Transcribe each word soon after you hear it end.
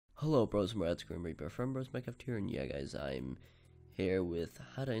Hello bros, I'm Screen Reaper from Bros Minecraft here, and yeah guys, I'm here with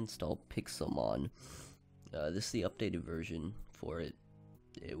how to install Pixelmon. This is the updated version for it.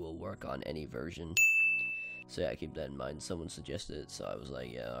 It will work on any version. So yeah, keep that in mind. Someone suggested it, so I was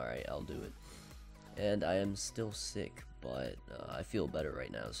like, yeah, alright, I'll do it. And I am still sick, but I feel better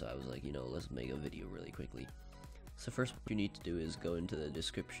right now, so I was like, let's make a video really quickly. So first what you need to do is go into the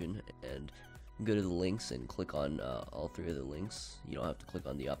description and go to the links and click on all three of the links. You don't have to click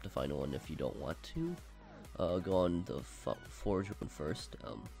on the Optifine one if you don't want to. Go on the Forge one first.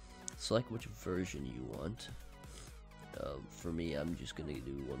 Select which version you want. For me, I'm just gonna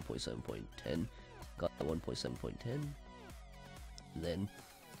do 1.7.10. Got 1.7.10. And then,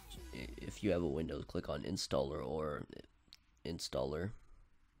 if you have a Windows, click on Installer or Installer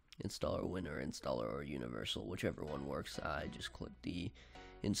Win or Installer or Universal, whichever one works. I just clicked the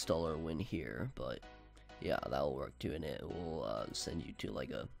Installer Win here, but yeah, that'll work too, and it will send you to like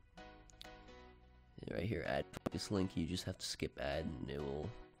a right here add focus link. You just have to skip add and it will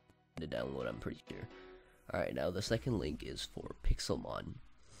download, I'm pretty sure. Alright, now the second link is for Pixelmon.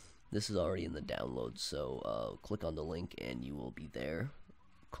 This is already in the download, so click on the link and you will be there.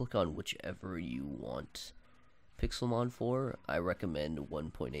 Click on whichever you want Pixelmon for. I recommend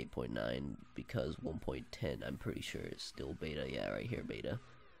 1.8.9 because 1.10 I'm pretty sure is still beta. Yeah, right here beta,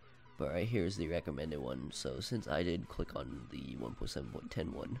 but right here is the recommended one. So since I did click on the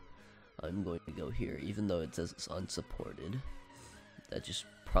 1.7.10 one, I'm going to go here, even though it says it's unsupported. That just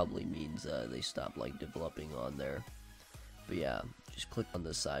probably means they stopped like developing on there. But yeah, just click on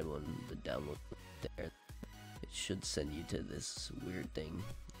the side one, the download there. It should send you to this weird thing,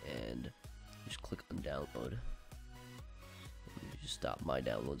 and just click on download. Just stop my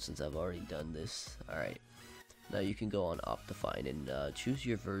download since I've already done this. Alright, now you can go on Optifine and choose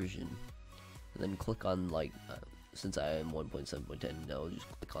your version, and then click on like since I am 1.7.10, now just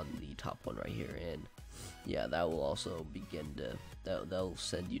click on the top one right here, and yeah, that will also begin to that'll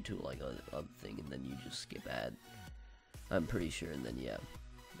send you to like a thing, and then you just skip ad, I'm pretty sure, and then yeah.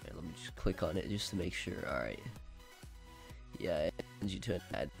 Alright, let me just click on it just to make sure. Alright, yeah, it sends you to an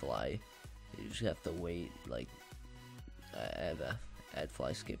ad fly. You just have to wait. Like, I have a ad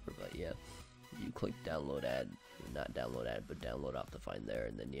fly skipper, but yeah, you click download ad, not download ad, but download Optifine there,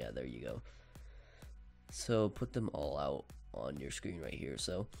 and then yeah, there you go. So put them all out on your screen right here.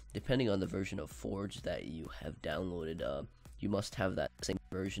 So depending on the version of Forge that you have downloaded, you must have that same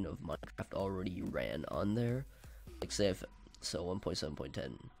version of Minecraft already ran on there. Like say if so 1.7.10. Let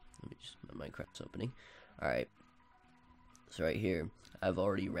me just, my Minecraft's opening. Alright, so right here I've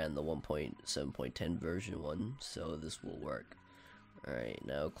already ran the 1.7.10 version one, so this will work. Alright,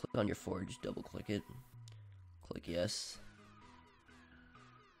 now click on your Forge, double click it, click yes,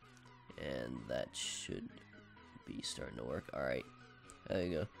 and that should be starting to work. Alright, there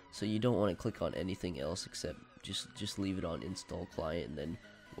you go. So you don't want to click on anything else except just leave it on install client, and then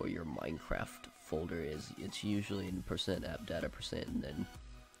where your Minecraft folder is, it's usually in %app data %, and then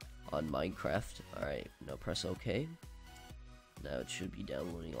on Minecraft. Alright, now press OK. Now it should be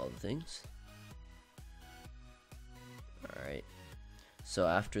downloading all the things. Alright, so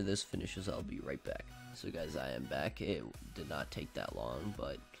after this finishes, I'll be right back. So guys, I am back. It did not take that long,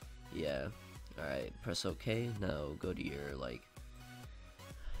 but yeah. Alright, press OK. Now go to your like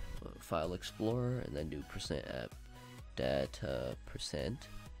file explorer, and then do %app data %, and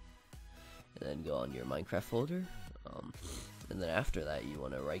then go on your Minecraft folder. And then after that, you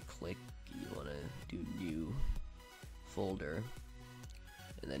want to right click, you want to do new folder,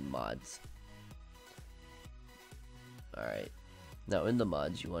 and then mods. Alright, now in the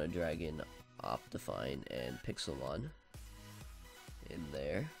mods, you want to drag in Optifine and Pixelmon in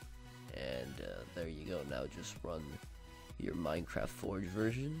there, and there you go. Now just run your Minecraft Forge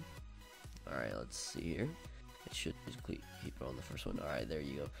version. Alright, let's see here. It should just keep it on the first one. Alright, there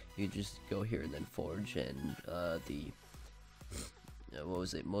you go. You just go here and then Forge, and the what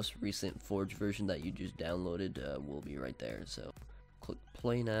was it, most recent Forge version that you just downloaded will be right there. So click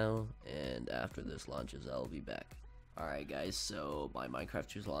play now, and after this launches, I'll be back. Alright guys, so my Minecraft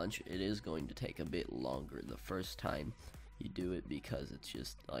just launched. It is going to take a bit longer the first time you do it because it's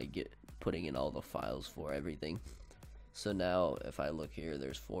just like putting in all the files for everything. So now if I look here,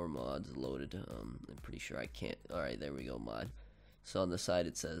 there's 4 mods loaded. I'm pretty sure I can't. Alright, there we go, mod. So on the side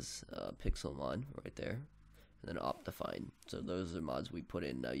it says Pixelmon right there, and then Optifine. So those are mods we put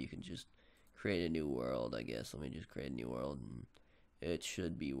in. Now you can just create a new world, I guess. Let me just create a new world, and it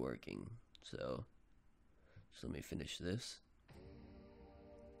should be working. So just let me finish this.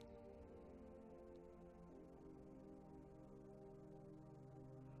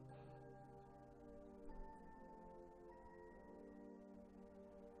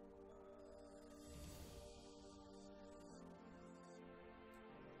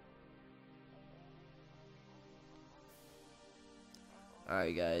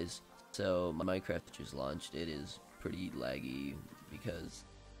 Alright guys, so my Minecraft just launched. It is pretty laggy because,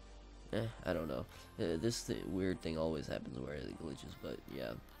 I don't know. Weird thing always happens where it glitches, but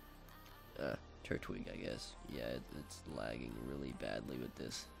yeah. Turtwig, I guess. Yeah, it's lagging really badly with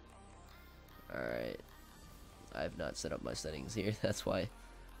this. Alright. I've not set up my settings here, that's why.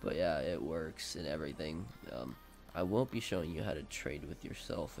 But yeah, it works and everything. I won't be showing you how to trade with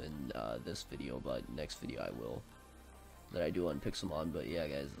yourself in this video, but next video I will. That I do on Pixelmon. But yeah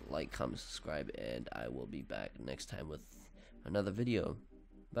guys, like, comment, subscribe, and I will be back next time with another video.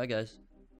 Bye guys.